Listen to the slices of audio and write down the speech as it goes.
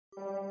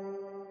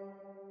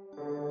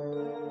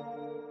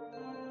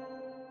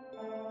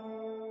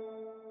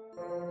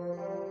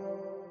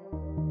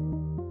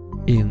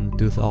In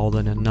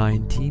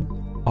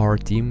 2019, our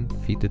team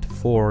fitted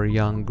 4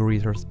 young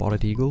greater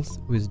spotted eagles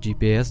with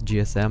GPS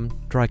GSM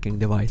tracking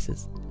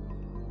devices.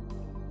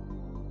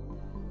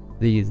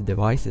 These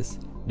devices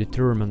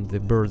determine the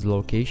bird's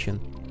location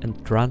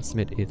and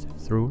transmit it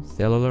through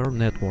cellular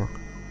network.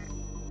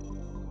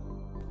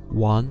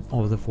 One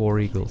of the 4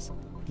 eagles,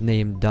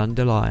 named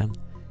Dandelion,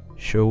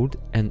 showed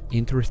an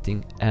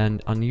interesting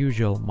and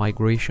unusual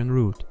migration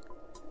route,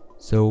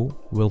 so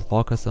we'll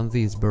focus on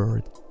this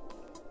bird.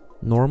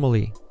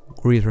 Normally,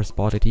 greater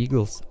spotted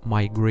eagles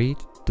migrate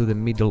to the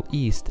Middle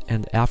East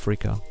and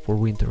Africa for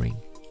wintering.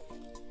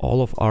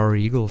 All of our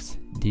eagles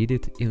did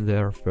it in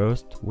their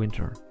first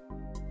winter.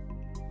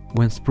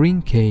 When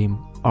spring came,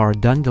 our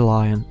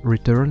dandelion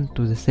returned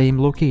to the same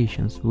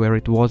locations where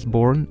it was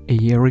born a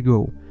year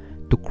ago,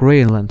 to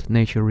Craneland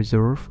Nature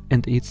Reserve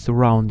and its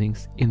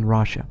surroundings in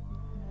Russia.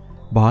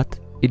 But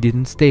it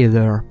didn't stay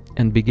there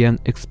and began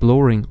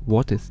exploring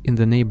what is in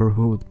the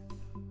neighborhood.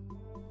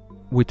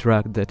 We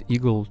tracked that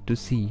eagle to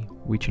see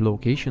which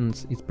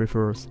locations it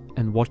prefers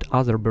and what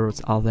other birds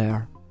are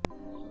there.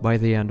 By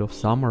the end of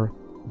summer,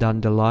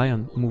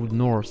 Dandelion moved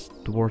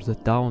north towards the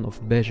town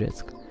of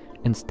Bezhetsk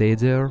and stayed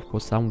there for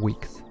some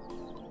weeks.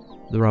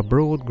 There are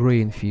broad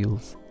grain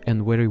fields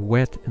and very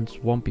wet and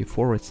swampy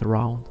forests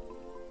around,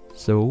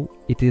 so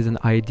it is an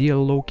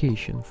ideal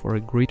location for a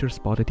greater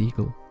spotted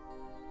eagle.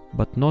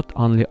 But not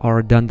only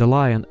our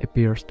dandelion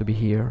appears to be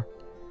here.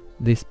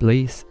 This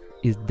place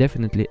is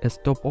definitely a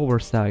stopover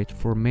site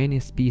for many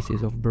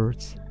species of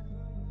birds.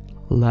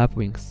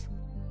 Lapwings,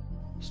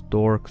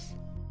 storks,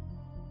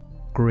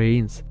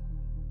 cranes,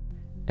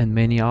 and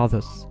many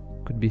others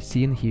could be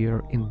seen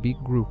here in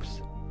big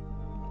groups,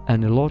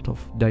 and a lot of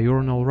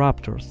diurnal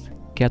raptors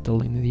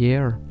cattle in the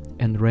air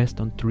and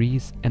rest on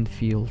trees and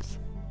fields.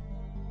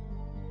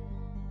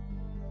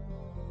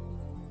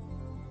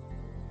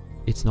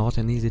 It's not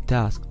an easy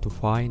task to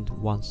find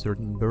one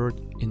certain bird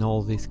in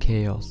all this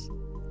chaos.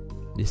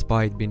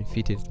 Despite being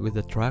fitted with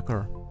a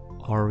tracker,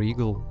 our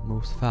eagle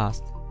moves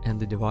fast and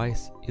the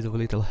device is of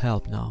little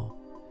help now.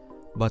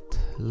 But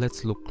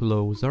let's look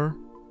closer.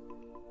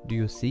 Do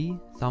you see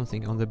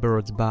something on the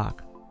bird's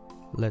back?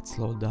 Let's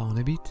slow down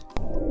a bit.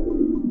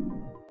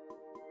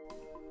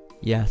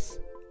 Yes,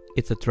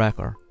 it's a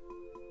tracker.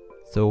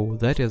 So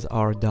that is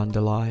our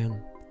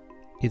dandelion.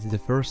 It's the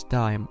first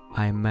time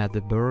I met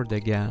the bird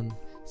again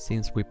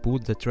since we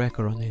put the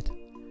tracker on it.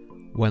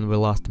 When we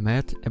last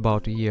met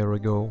about a year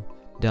ago,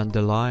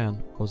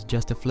 Dandelion was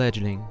just a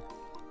fledgling,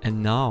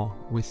 and now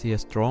we see a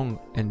strong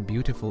and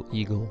beautiful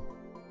eagle.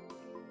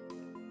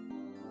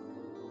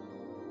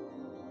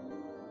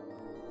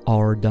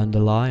 Our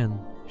Dandelion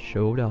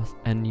showed us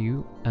a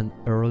new and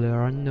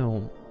earlier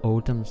unknown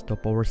autumn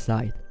stopover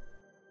site.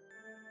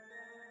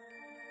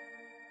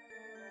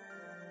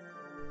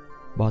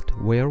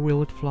 But where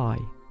will it fly?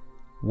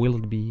 Will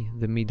it be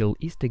the Middle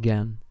East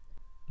again?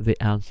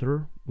 The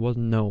answer was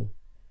no.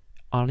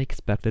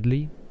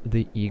 Unexpectedly,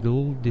 the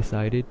eagle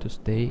decided to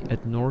stay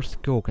at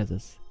North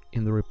Caucasus,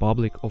 in the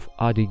Republic of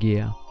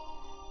Adygea.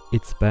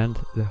 It spent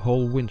the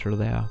whole winter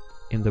there,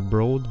 in the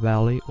broad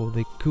valley of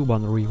the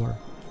Kuban River,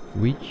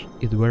 which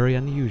is very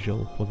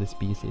unusual for the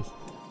species.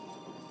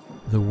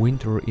 The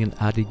winter in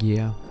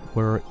Adygea,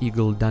 where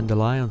eagle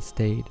Dandelion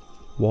stayed,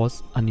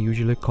 was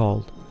unusually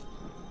cold,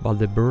 but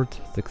the bird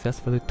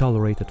successfully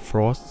tolerated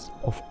frosts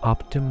of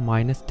up to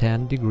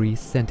 -10 degrees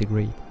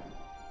centigrade.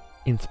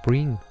 In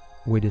spring,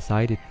 we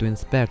decided to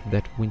inspect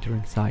that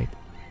wintering site.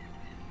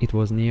 It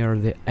was near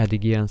the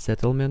Adygean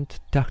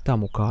settlement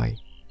Takhtamukai.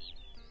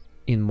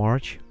 In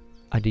March,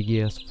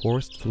 Adygea's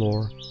forest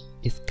floor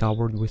is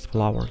covered with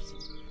flowers,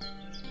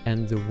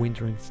 and the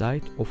wintering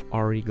site of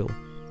our eagle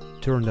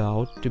turned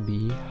out to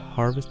be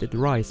harvested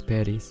rice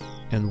paddies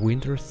and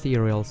winter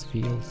cereals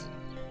fields.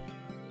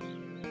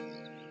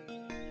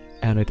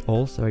 And it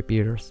also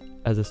appears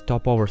as a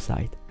stopover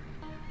site,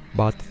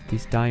 but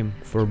this time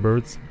for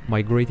birds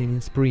migrating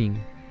in spring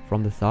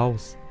from the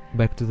south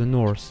back to the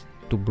north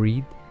to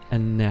breed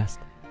and nest.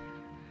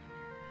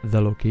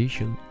 The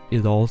location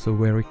is also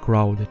very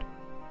crowded.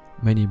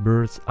 Many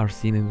birds are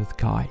seen in the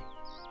sky,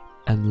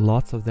 and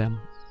lots of them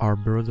are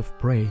birds of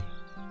prey.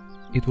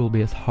 It will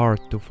be as hard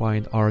to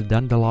find our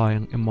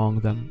dandelion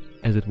among them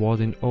as it was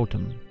in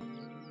autumn.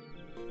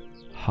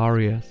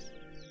 Harriers,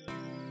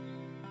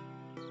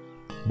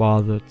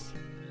 buzzards,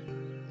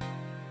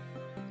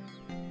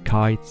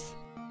 kites,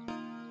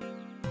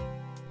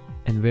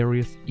 and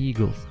various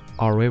eagles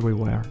are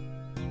everywhere.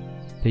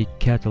 They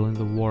cattle in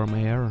the warm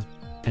air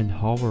and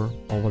hover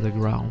over the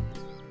ground.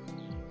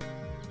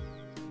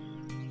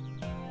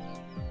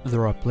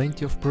 There are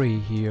plenty of prey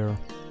here,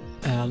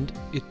 and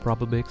it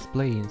probably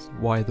explains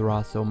why there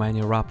are so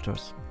many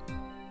raptors.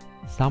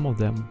 Some of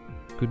them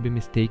could be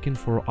mistaken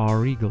for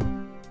our eagle.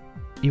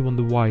 Even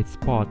the white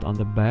spot on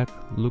the back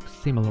looks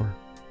similar,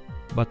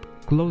 but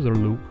closer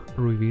look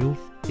reveals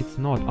it's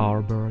not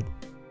our bird.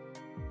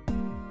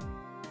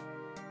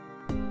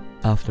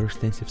 After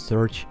extensive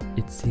search,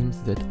 it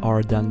seems that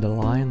our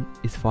dandelion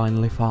is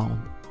finally found.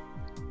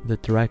 The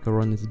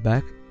tracker on its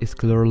back is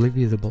clearly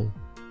visible.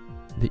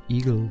 The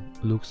eagle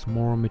looks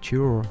more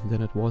mature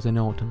than it was in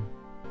autumn.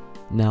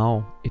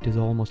 Now it is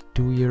almost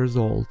 2 years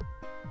old.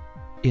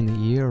 In a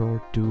year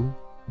or two,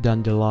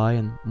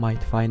 dandelion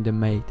might find a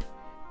mate,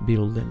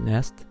 build a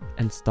nest,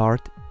 and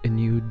start a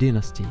new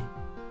dynasty.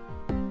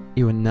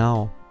 Even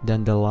now,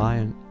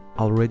 dandelion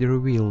already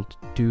revealed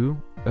 2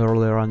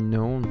 earlier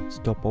unknown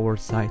stopover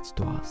sites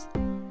to us.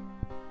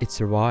 It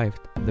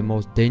survived the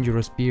most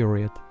dangerous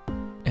period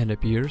and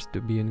appears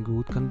to be in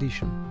good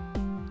condition,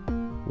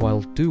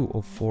 while 2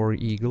 of 4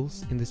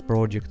 eagles in this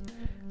project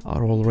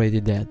are already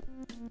dead,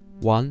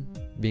 one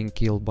being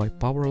killed by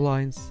power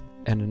lines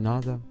and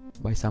another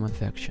by some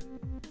infection.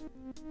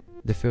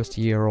 The first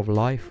year of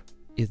life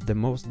is the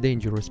most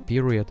dangerous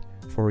period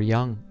for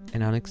young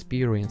and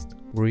unexperienced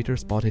greater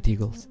spotted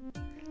eagles.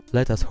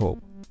 Let us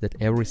hope that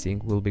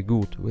everything will be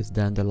good with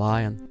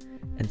dandelion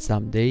and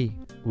someday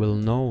we'll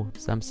know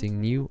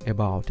something new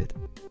about it.